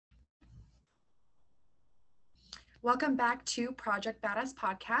Welcome back to Project Badass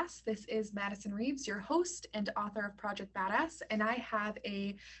Podcast. This is Madison Reeves, your host and author of Project Badass, and I have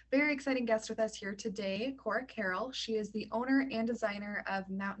a very exciting guest with us here today, Cora Carroll. She is the owner and designer of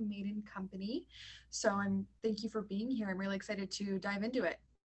Mountain Maiden Company. Thank you for being here. I'm really excited to dive into it.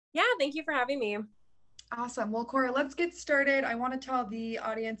 Yeah, thank you for having me. Awesome. Well, Cora, let's get started. I want to tell the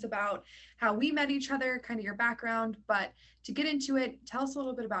audience about how we met each other, kind of your background, but to get into it, tell us a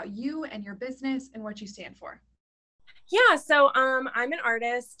little bit about you and your business and what you stand for. Yeah, so I'm an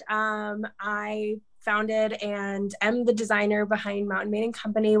artist. I founded and am the designer behind Mountain Maiden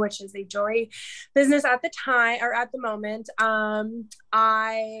Company, which is a jewelry business at the time or at the moment.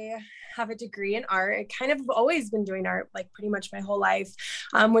 I have a degree in art. I kind of always been doing art like pretty much my whole life,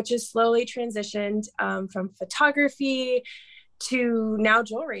 which has slowly transitioned from photography to now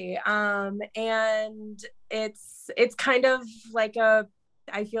jewelry. And it's kind of like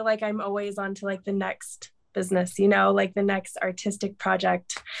I feel like I'm always on to like the next business, like the next artistic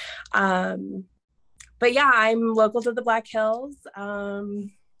project. But yeah, I'm local to the Black Hills.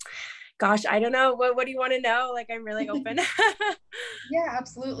 Gosh, I don't know. What do you want to know? Like, I'm really open. Yeah,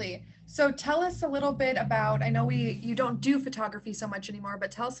 absolutely. So tell us a little bit about, I know you don't do photography so much anymore,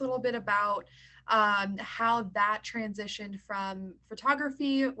 but tell us a little bit about how that transitioned from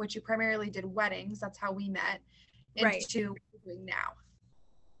photography, which you primarily did weddings, that's how we met, Right. into what you're doing now.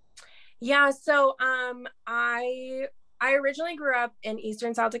 Yeah, so I originally grew up in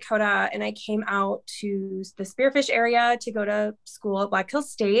Eastern South Dakota, and I came out to the Spearfish area to go to school at Black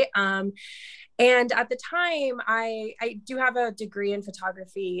Hills State. And at the time, I do have a degree in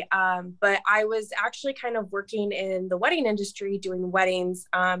photography, but I was actually kind of working in the wedding industry, doing weddings,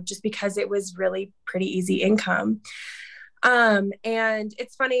 just because it was really pretty easy income. And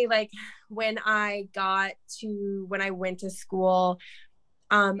it's funny, like when I went to school,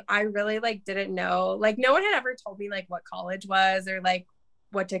 I really like didn't know, like no one had ever told me like what college was or like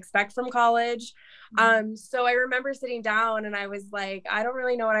what to expect from college. So I remember sitting down and I was like, I don't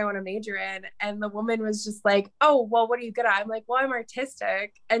really know what I want to major in. And the woman was just like, oh, well, what are you good at? I'm like, well, I'm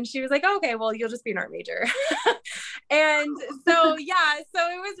artistic. And she was like, oh, okay, well, you'll just be an art major. And so, yeah, so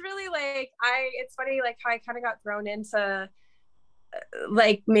it was really like, it's funny, like how I kind of got thrown into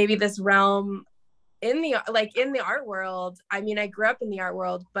like maybe this realm in the art world. I mean, I grew up in the art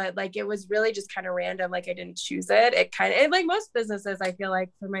world, but like it was really just kind of random. Like I didn't choose it. It like most businesses, I feel like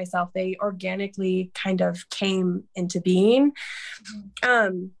for myself, they organically kind of came into being.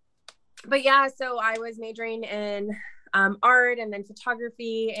 But yeah, so I was majoring in art and then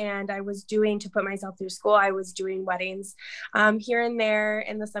photography, and I was doing, to put myself through school, I was doing weddings here and there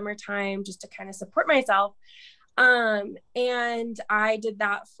in the summertime just to kind of support myself. And I did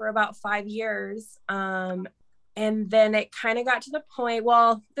that for about 5 years. And then it kind of got to the point,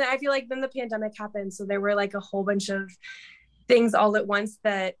 well, I feel like then the pandemic happened. So there were like a whole bunch of things all at once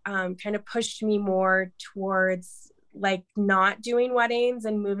that kind of pushed me more towards like not doing weddings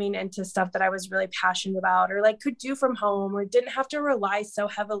and moving into stuff that I was really passionate about or like could do from home or didn't have to rely so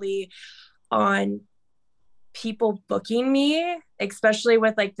heavily on people booking me, especially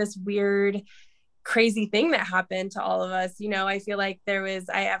with like this weird crazy thing that happened to all of us. I feel like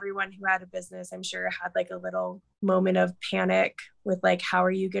everyone who had a business, I'm sure, had like a little moment of panic with like, how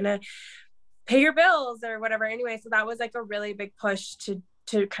are you gonna pay your bills or whatever. Anyway, so that was like a really big push to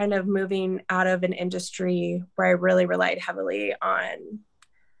kind of moving out of an industry where I really relied heavily on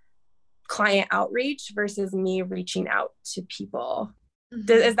client outreach versus me reaching out to people.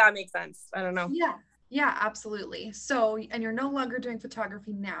 Does that make sense? I don't know. Yeah, absolutely. So, and you're no longer doing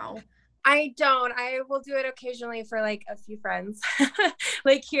photography now. I don't. I will do it occasionally for like a few friends,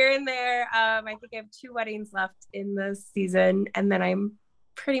 like here and there. I think I have 2 weddings left in this season, and then I'm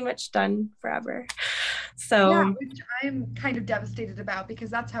pretty much done forever. So yeah, which I'm kind of devastated about because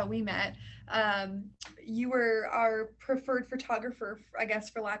that's how we met. You were our preferred photographer, I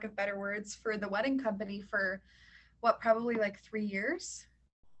guess, for lack of better words, for the wedding company for what, probably like 3 years?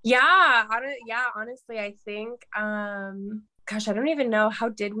 Yeah, honestly, I think gosh, I don't even know, how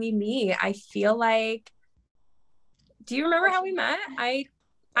did we meet? I feel like, do you remember how we met? I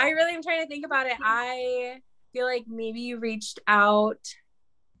really am trying to think about it. I feel like maybe you reached out.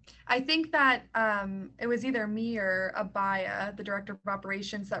 I think that it was either me or Abaya, the director of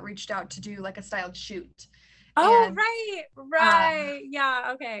operations, that reached out to do like a styled shoot. Oh, And, right.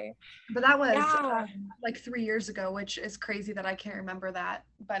 Yeah, okay. But that was like 3 years ago, which is crazy that I can't remember that.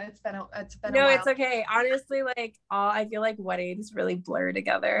 But it's been a No, while. it's okay. Honestly, like I feel like weddings really blur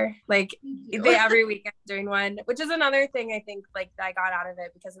together. Like every week I'm doing one, which is another thing I think like that I got out of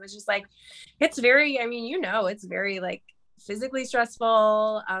it, because it was just like, it's very, I mean, it's very like physically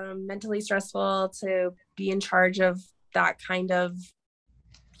stressful, mentally stressful to be in charge of that kind of,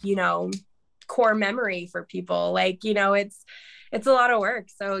 you know, core memory for people. Like, you know, it's a lot of work.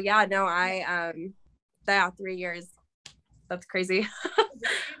 So yeah, no, that 3 years, that's crazy.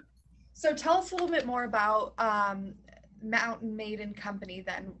 So tell us a little bit more about Mountain Maiden Company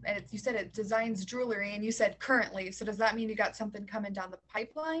then. You said it designs jewelry and you said currently. So does that mean you got something coming down the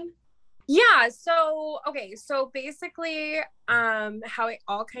pipeline? Yeah, so okay, so basically how it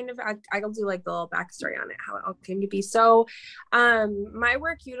all kind of I'll do like the little backstory on it, how it all came to be. So my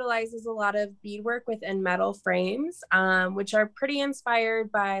work utilizes a lot of beadwork within metal frames, which are pretty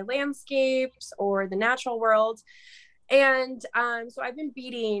inspired by landscapes or the natural world. And so I've been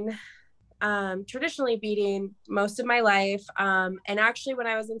beading, traditionally beading most of my life. And actually when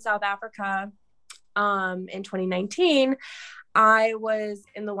I was in South Africa in 2019, I was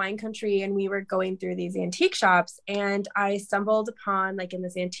in the wine country and we were going through these antique shops, and I stumbled upon, like, in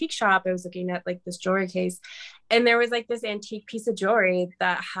this antique shop, I was looking at like this jewelry case, and there was like this antique piece of jewelry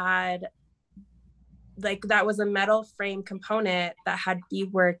that had, like, that was a metal frame component that had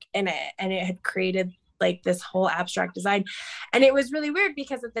beadwork in it, and it had created like this whole abstract design. And it was really weird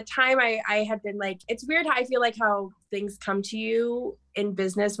because at the time I had been like, it's weird how I feel like how things come to you in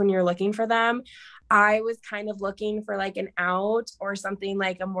business when you're looking for them. I was kind of looking for like an out or something,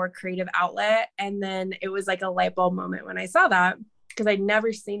 like a more creative outlet. And then it was like a light bulb moment when I saw that, because I'd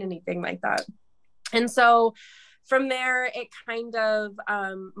never seen anything like that. And so from there, it kind of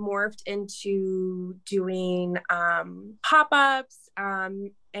morphed into doing pop-ups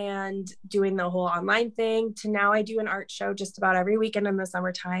and doing the whole online thing, to now I do an art show just about every weekend in the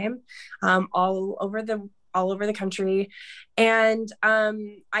summertime, all over the country. And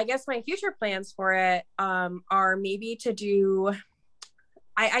I guess my future plans for it are maybe to do,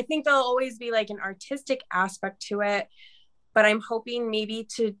 I think there'll always be like an artistic aspect to it, but I'm hoping maybe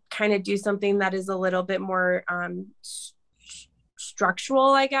to kind of do something that is a little bit more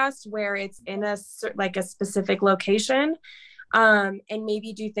structural, I guess, where it's in a like a specific location, and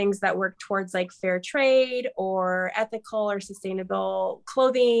maybe do things that work towards like fair trade or ethical or sustainable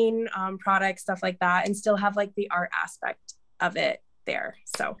clothing products, stuff like that, and still have like the art aspect of it there.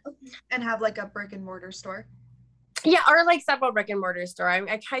 So, and have like a brick and mortar store. Yeah, or like several brick and mortar store.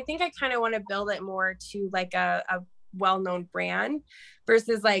 I think I kind of want to build it more to like a well-known brand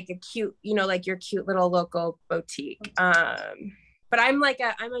versus like a cute, you know, like your cute little local boutique. But I'm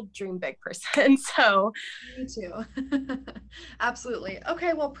a dream big person. So me too. Absolutely.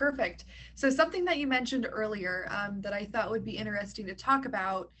 Okay, well, perfect. So something that you mentioned earlier that I thought would be interesting to talk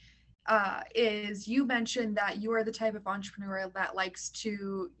about is you mentioned that you are the type of entrepreneur that likes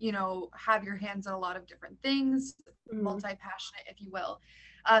to, you know, have your hands on a lot of different things, multi-passionate, if you will.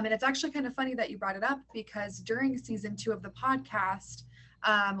 And it's actually kind of funny that you brought it up, because during season 2 of the podcast,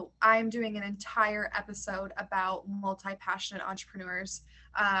 I'm doing an entire episode about multi-passionate entrepreneurs,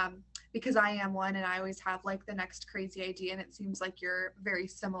 because I am one and I always have like the next crazy idea, and it seems like you're very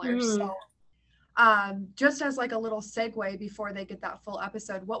similar. So just as like a little segue before they get that full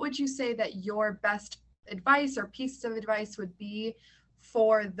episode, what would you say that your best advice or pieces of advice would be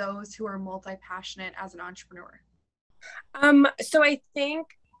for those who are multi-passionate as an entrepreneur? So I think,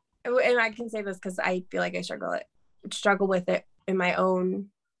 and I can say this because I feel like I struggle with it in my own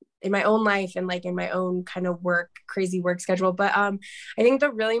life and like in my own kind of crazy work schedule. But I think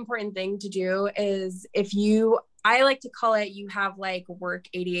the really important thing to do is, I like to call it, you have like work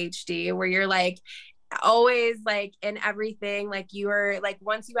ADHD, where you're like always like in everything, like you are like,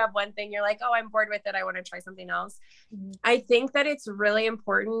 once you have one thing, you're like, oh, I'm bored with it, I want to try something else. I think that it's really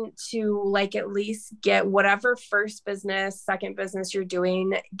important to like at least get whatever first business, second business you're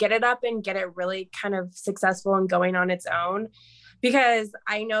doing, get it up and get it really kind of successful and going on its own. Because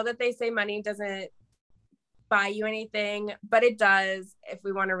I know that they say money doesn't buy you anything, but it does. If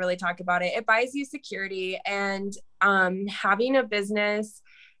we want to really talk about it, it buys you security. And having a business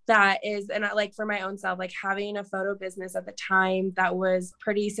that is, and like for my own self, like having a photo business at the time that was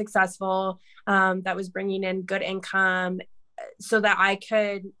pretty successful, that was bringing in good income, so that I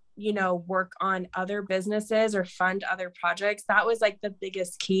could, you know, work on other businesses or fund other projects. That was like the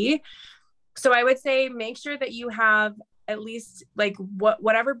biggest key. So I would say make sure that you have at least like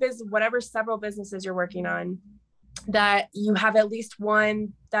whatever several businesses you're working on, that you have at least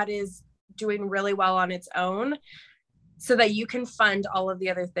one that is doing really well on its own, so that you can fund all of the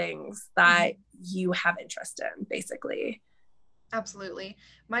other things that you have interest in, basically. Absolutely.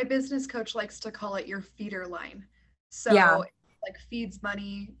 My business coach likes to call it your feeder line. So Yeah. it like feeds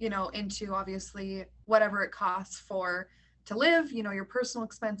money, you know, into obviously whatever it costs for to live, you know, your personal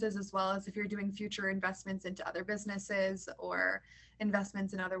expenses, as well as if you're doing future investments into other businesses or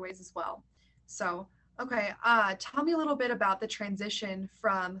investments in other ways as well. So, okay, tell me a little bit about the transition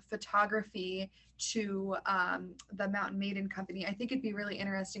from photography to the Mountain Maiden Company. I think it'd be really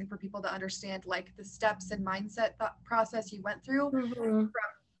interesting for people to understand like the steps and mindset thought process you went through Mm-hmm. from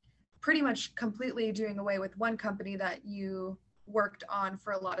pretty much completely doing away with one company that you worked on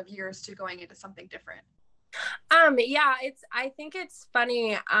for a lot of years to going into something different. Yeah, I think it's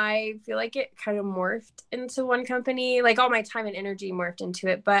funny. I feel like it kind of morphed into one company, like all my time and energy morphed into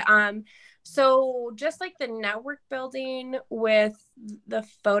it. But so just like the network building with the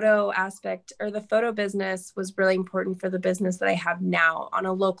photo aspect or the photo business was really important for the business that I have now on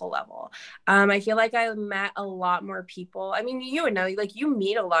a local level. I feel like I met a lot more people. I mean, you would know, like you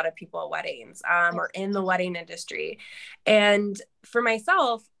meet a lot of people at weddings, or in the wedding industry. And for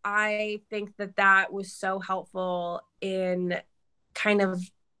myself, I think that that was so helpful in kind of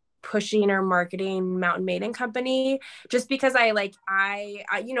pushing or marketing Mountain Maiden Company, just because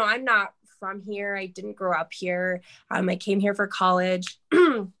you know, I'm not from here. I didn't grow up here. I came here for college.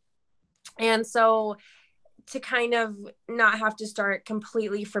 And so to kind of not have to start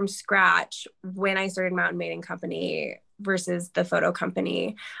completely from scratch when I started Mountain Maiden Company versus the photo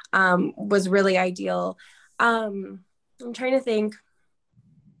company was really ideal. I'm trying to think.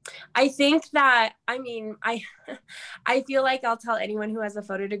 I think that, I mean, I feel like I'll tell anyone who has a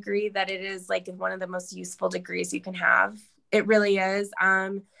photo degree that it is like one of the most useful degrees you can have. It really is.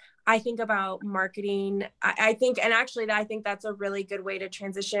 I think about marketing. I think, and actually I think that's a really good way to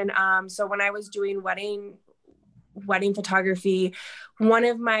transition. So when I was doing wedding photography, one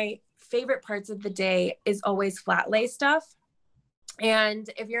of my favorite parts of the day is always flat lay stuff. And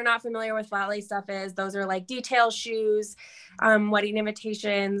if you're not familiar with flat lay stuff is, those are like detail shoes, wedding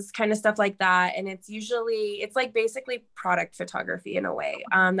invitations, kind of stuff like that. And it's like basically product photography in a way.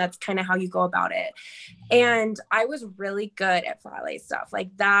 That's kind of how you go about it. And I was really good at flat lay stuff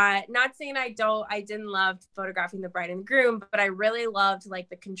like that. Not saying I didn't love photographing the bride and groom, but I really loved like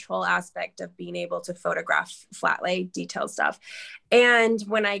the control aspect of being able to photograph flat lay detailed stuff. And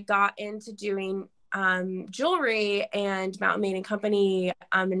when I got into doing jewelry and Mountain Maiden Company,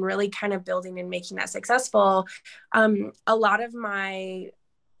 and really kind of building and making that successful, a lot of my,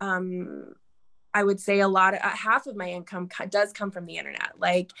 I would say half of my income does come from the internet.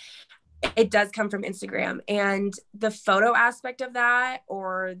 Like it does come from Instagram, and the photo aspect of that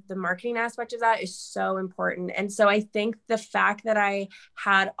or the marketing aspect of that is so important. And so I think the fact that I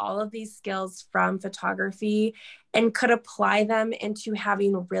had all of these skills from photography and could apply them into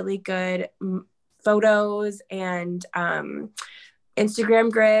having really good photos and Instagram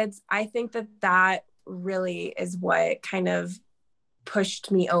grids, I think that really is what kind of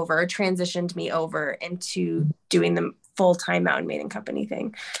transitioned me over into doing the full-time Mountain Maiden Company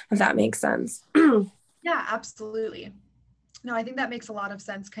thing, if that makes sense. Yeah, absolutely. No, I think that makes a lot of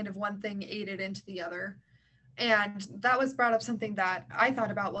sense. Kind of one thing aided into the other. And that was brought up something that I thought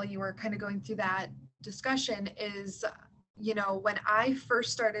about while you were kind of going through that discussion is, you know, when I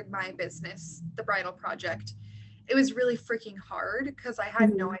first started my business, the Bridal Project, it was really freaking hard because I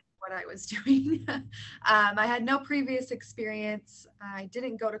had no idea what I was doing. I had no previous experience. I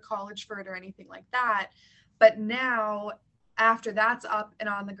didn't go to college for it or anything like that. But now, after that's up and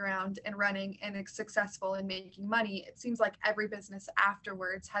on the ground and running and it's successful and making money, it seems like every business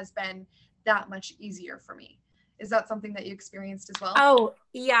afterwards has been that much easier for me. Is that something that you experienced as well? Oh,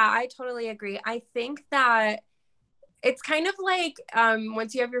 yeah, I totally agree. I think that it's kind of like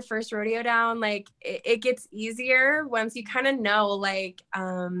once you have your first rodeo down, like it gets easier once you kind of know, like,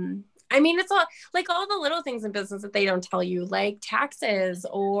 I mean, it's all like all the little things in business that they don't tell you, like taxes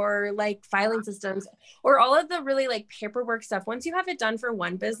or like filing systems or all of the really like paperwork stuff. Once you have it done for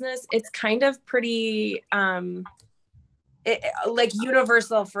one business, it's kind of pretty like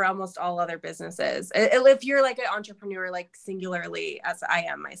universal for almost all other businesses. If you're like an entrepreneur, like singularly as I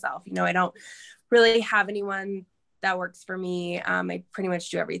am myself, you know, I don't really have anyone that works for me. I pretty much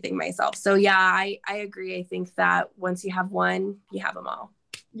do everything myself. So yeah, I agree. I think that once you have one, you have them all.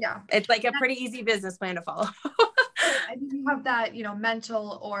 Yeah. It's like a pretty easy business plan to follow. I think you have that, you know,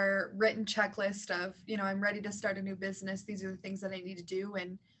 mental or written checklist of, you know, I'm ready to start a new business. These are the things that I need to do.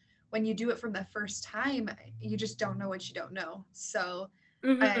 And when you do it from the first time, you just don't know what you don't know. So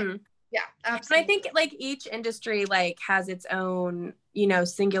yeah, absolutely. And I think like each industry like has its own, you know,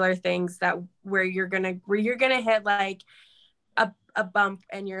 singular things that where you're gonna hit like a bump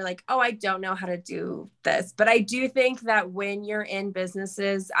and you're like, oh, I don't know how to do this. But I do think that when you're in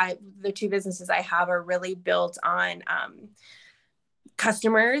businesses, the two businesses I have are really built on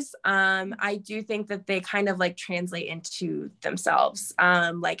customers. I do think that they kind of like translate into themselves,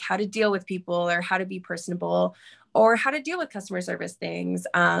 like how to deal with people or how to be personable or how to deal with customer service things.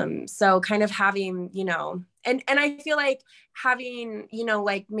 So kind of having, you know, and I feel like having, you know,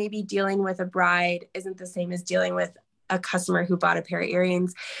 like maybe dealing with a bride isn't the same as dealing with a customer who bought a pair of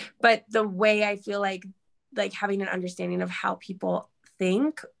earrings, but the way I feel like having an understanding of how people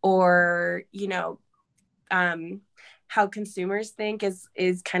think or, you know, how consumers think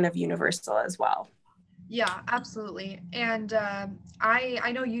is kind of universal as well. Yeah, absolutely. And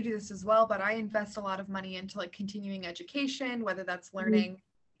I know you do this as well, but I invest a lot of money into like continuing education, whether that's learning,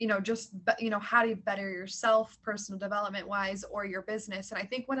 you know, just you know, how to better yourself, personal development wise, or your business. And I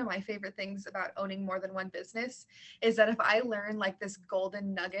think one of my favorite things about owning more than one business is that if I learn like this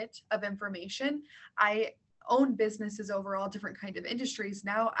golden nugget of information, I own businesses over all different kind of industries.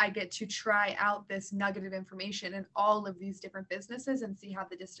 Now I get to try out this nugget of information in all of these different businesses and see how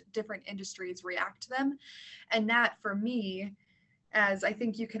the different industries react to them. And that for me, as I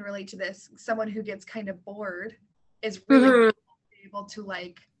think you can relate to this, someone who gets kind of bored is really able to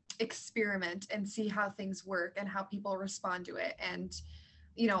like experiment and see how things work and how people respond to it. And,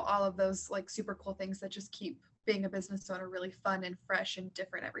 you know, all of those like super cool things that just keep being a business owner really fun and fresh and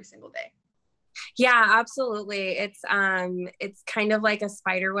different every single day. Yeah, absolutely. It's kind of like a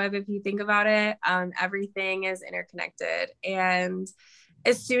spider web if you think about it. Everything is interconnected, and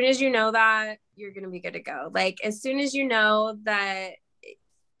as soon as you know that, you're going to be good to go. Like as soon as you know that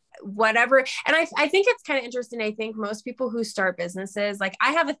whatever, and I think it's kind of interesting. I think most people who start businesses, like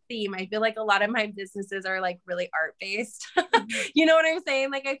I have a theme. I feel like a lot of my businesses are like really art based. You know what I'm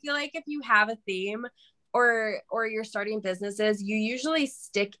saying? Like I feel like if you have a theme or you're starting businesses, you usually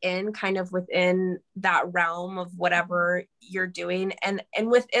stick in kind of within that realm of whatever you're doing. And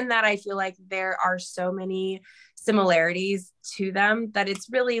within that, I feel like there are so many similarities to them that it's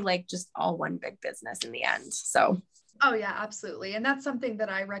really like just all one big business in the end. So oh yeah, absolutely. And that's something that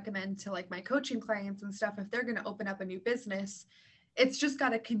I recommend to like my coaching clients and stuff. If they're going to open up a new business, it's just got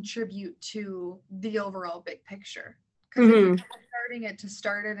to contribute to the overall big picture. Because if you're starting it to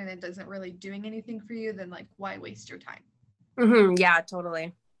start it and it doesn't really doing anything for you, then like why waste your time? Yeah,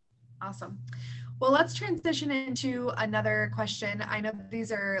 totally. Awesome. Well, let's transition into another question. I know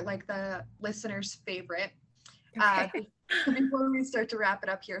these are like the listeners' favorite. Okay. Before we start to wrap it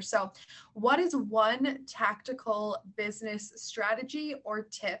up here. So, what is one tactical business strategy or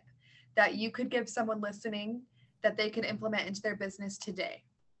tip that you could give someone listening that they can implement into their business today?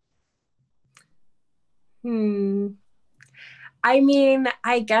 I mean,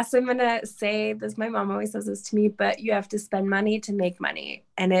 I guess I'm gonna say this. My mom always says this to me, but you have to spend money to make money.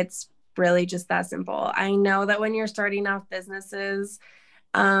 And it's really just that simple. I know that when you're starting off businesses,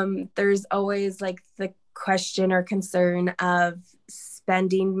 there's always like the question or concern of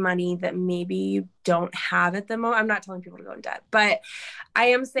spending money that maybe you don't have at the moment. I'm not telling people to go in debt, but I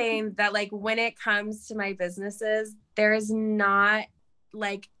am saying that like when it comes to my businesses, there is not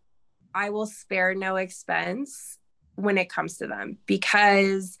like I will spare no expense when it comes to them,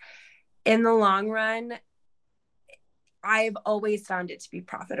 because in the long run, I've always found it to be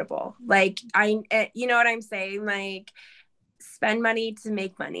profitable. Like you know what I'm saying? Like spend money to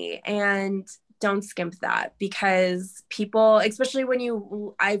make money and don't skimp that, because people, especially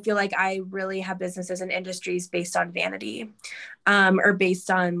when I feel like I really have businesses and industries based on vanity, or based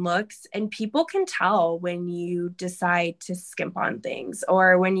on looks, and people can tell when you decide to skimp on things,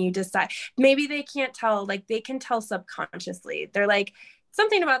 or when you decide, maybe they can't tell, like they can tell subconsciously. They're like,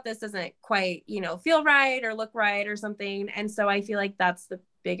 something about this doesn't quite, you know, feel right or look right or something. And so I feel like that's the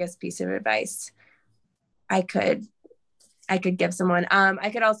biggest piece of advice I could give someone. I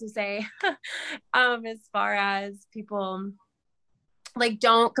could also say, as far as people, like,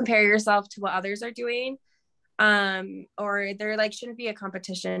 don't compare yourself to what others are doing. Or there like shouldn't be a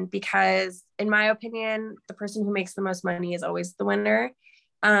competition, because in my opinion, the person who makes the most money is always the winner.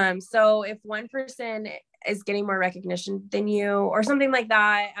 So if one person is getting more recognition than you or something like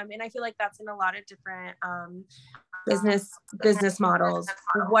that, and I feel like that's in a lot of different business models,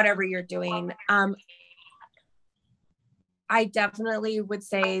 whatever you're doing. I definitely would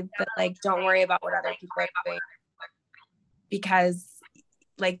say that, like, don't worry about what other people are doing, because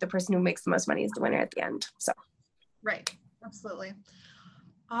like the person who makes the most money is the winner at the end. So right, absolutely.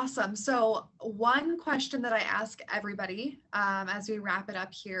 Awesome. So one question that I ask everybody as we wrap it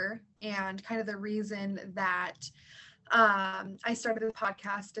up here, and kind of the reason that I started the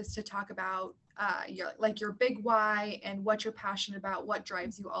podcast, is to talk about your big why and what you're passionate about, what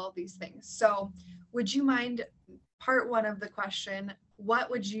drives you, all of these things. So would you mind, part one of the question, what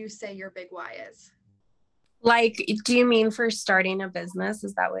would you say your big why is? Like, do you mean for starting a business?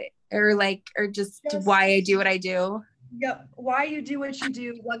 Is that what, or just Just, why I do what I do? yep, why you do what you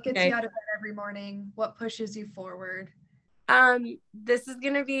do, what gets you Okay. out of bed every morning, what pushes you forward. This is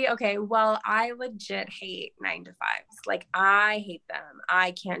gonna be okay. Well, I legit hate 9 to 5s. Like, I hate them.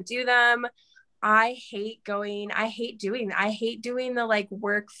 I can't do them. I hate doing the like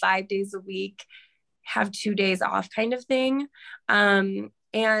work 5 days a week, have 2 days off kind of thing.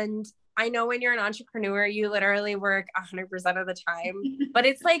 And I know when you're an entrepreneur, you literally work 100% of the time, but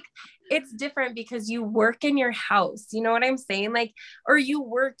it's like, it's different because you work in your house. You know what I'm saying? Like, or you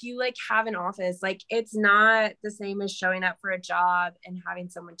like have an office. Like, it's not the same as showing up for a job and having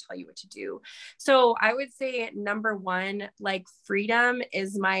someone tell you what to do. So I would say number one, like freedom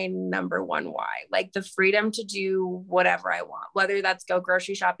is my number one why. Like the freedom to do whatever I want, whether that's go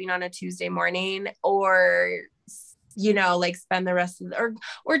grocery shopping on a Tuesday morning or like spend the rest of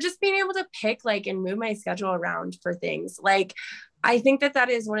or just being able to pick like and move my schedule around for things. Like I think that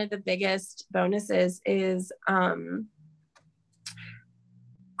is one of the biggest bonuses is I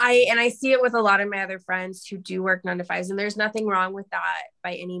see it with a lot of my other friends who do work 9 to 5s, and there's nothing wrong with that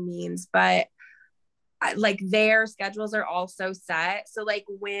by any means, but like their schedules are also set. So like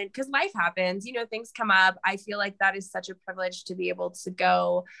because life happens, things come up. I feel like that is such a privilege to be able to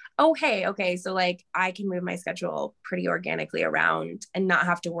go, oh, hey, okay. So like I can move my schedule pretty organically around and not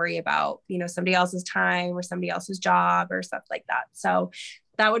have to worry about, somebody else's time or somebody else's job or stuff like that. So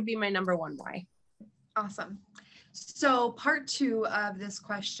that would be my number one why. Awesome. So part two of this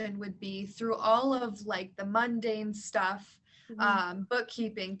question would be through all of like the mundane stuff,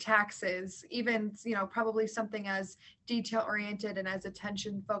 bookkeeping, taxes, even, probably something as detail oriented and as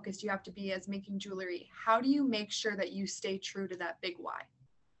attention focused you have to be as making jewelry. How do you make sure that you stay true to that big why?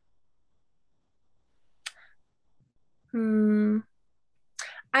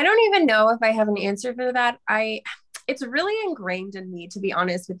 I don't even know if I have an answer for that. It's really ingrained in me, to be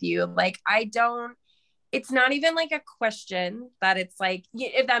honest with you. Like it's not even like a question that it's like,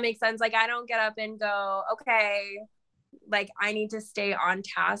 if that makes sense. Like I don't get up and go, okay, like I need to stay on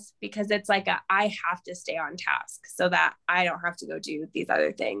task, because it's like I have to stay on task so that I don't have to go do these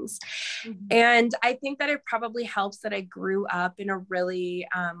other things. Mm-hmm. And I think that it probably helps that I grew up in a really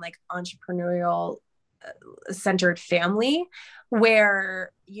like entrepreneurial centered family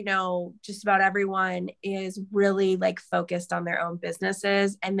where just about everyone is really like focused on their own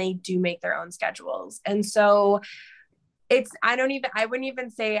businesses and they do make their own schedules. And so I wouldn't even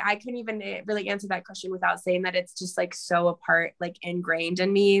say I couldn't even really answer that question without saying that it's just like so apart, like ingrained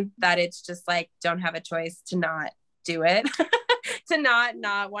in me, that it's just like don't have a choice to not do it to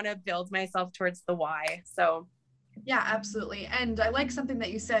not want to build myself towards the why. So yeah, absolutely. And I like something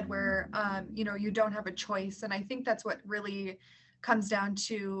that you said where, you don't have a choice. And I think that's what really comes down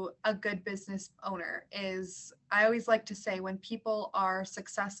to a good business owner is I always like to say when people are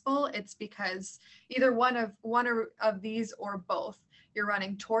successful, it's because either one of these or both. You're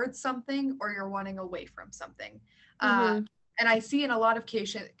running towards something or you're running away from something. Mm-hmm. And I see in a lot of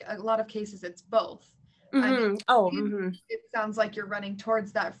cases, it's both. Mm-hmm. I mean, it sounds like you're running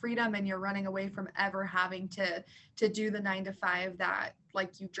towards that freedom and you're running away from ever having to do the 9 to 5 that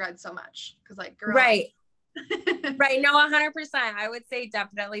like you dread so much. Cause like, girl. Right. Right. No, 100%. I would say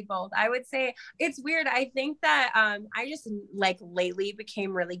definitely both. I would say it's weird. I think that I just like lately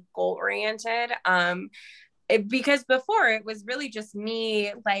became really goal oriented. Because before it was really just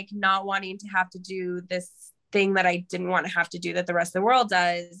me like not wanting to have to do this thing that I didn't want to have to do that the rest of the world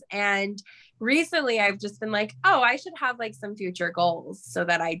does. And recently I've just been like, oh, I should have like some future goals so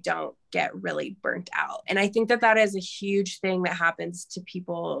that I don't get really burnt out. And I think that is a huge thing that happens to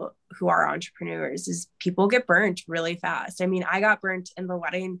people who are entrepreneurs is people get burnt really fast. I mean, I got burnt in the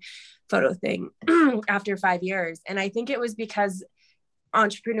wedding photo thing after 5 years. And I think it was because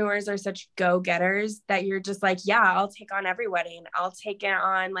entrepreneurs are such go-getters that you're just like, yeah, I'll take on every wedding. I'll take it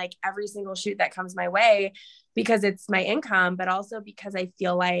on like every single shoot that comes my way because it's my income, but also because I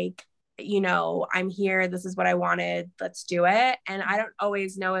feel like, I'm here. This is what I wanted. Let's do it. And I don't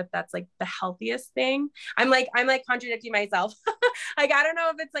always know if that's like the healthiest thing. I'm like contradicting myself. Like, I don't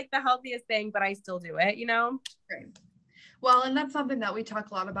know if it's like the healthiest thing, but I still do it, Right. Well, and that's something that we talk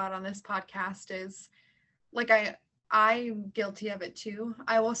a lot about on this podcast is like, I'm guilty of it too.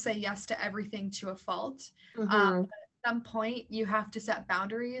 I will say yes to everything to a fault. But at some point, you have to set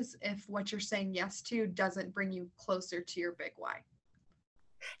boundaries if what you're saying yes to doesn't bring you closer to your big why.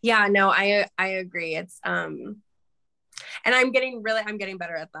 Yeah, no, I agree. It's and I'm getting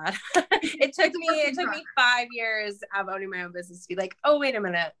better at that. It took me 5 years of owning my own business to be like, oh, wait a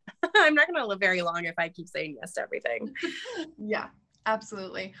minute. I'm not going to live very long if I keep saying yes to everything. Yeah.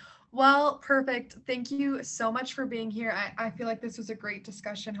 Absolutely. Well, perfect. Thank you so much for being here. I feel like this was a great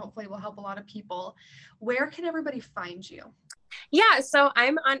discussion. Hopefully, will help a lot of people. Where can everybody find you? Yeah, so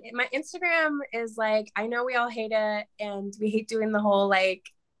I'm on my Instagram is like, I know we all hate it and we hate doing the whole like,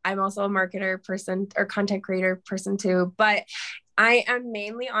 I'm also a marketer person or content creator person too, but I am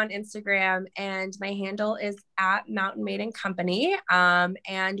mainly on Instagram and my handle is at Mountain Maiden Company.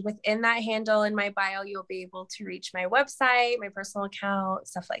 And within that handle in my bio, you'll be able to reach my website, my personal account,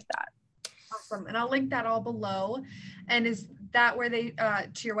 stuff like that. Awesome. And I'll link that all below. And is that where they,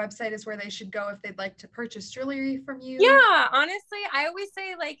 to your website is where they should go if they'd like to purchase jewelry from you? Yeah, honestly, I always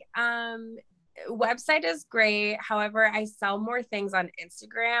say like website is great. However, I sell more things on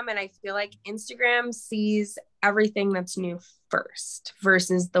Instagram and I feel like Instagram sees everything that's new first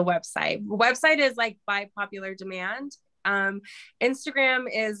versus the website. Website is like by popular demand. Instagram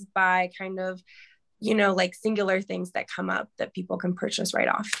is by kind of, like singular things that come up that people can purchase right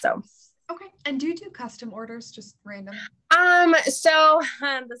off. So Okay. And do you do custom orders, just random? This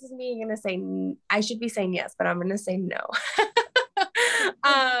is me gonna say I should be saying yes, but I'm gonna say no.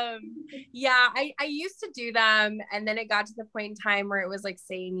 Yeah, I used to do them and then it got to the point in time where it was like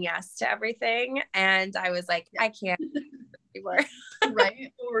saying yes to everything and I was like, I can't anymore.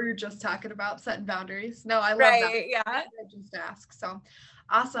 Right. Or you're just talking about setting boundaries. No, I love that. Right, yeah. I just ask. So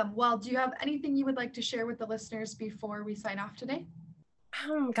awesome. Well, do you have anything you would like to share with the listeners before we sign off today?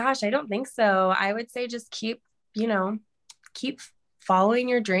 Gosh, I don't think so. I would say just keep following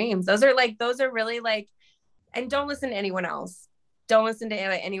your dreams. Those are really like, and don't listen to anyone else. Don't listen to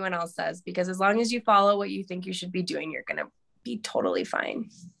what anyone else says because as long as you follow what you think you should be doing, you're going to be totally fine.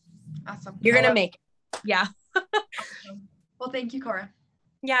 Awesome. You're going to make it. Yeah. Awesome. Well, thank you, Cora.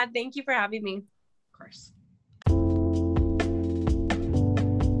 Yeah. Thank you for having me. Of course.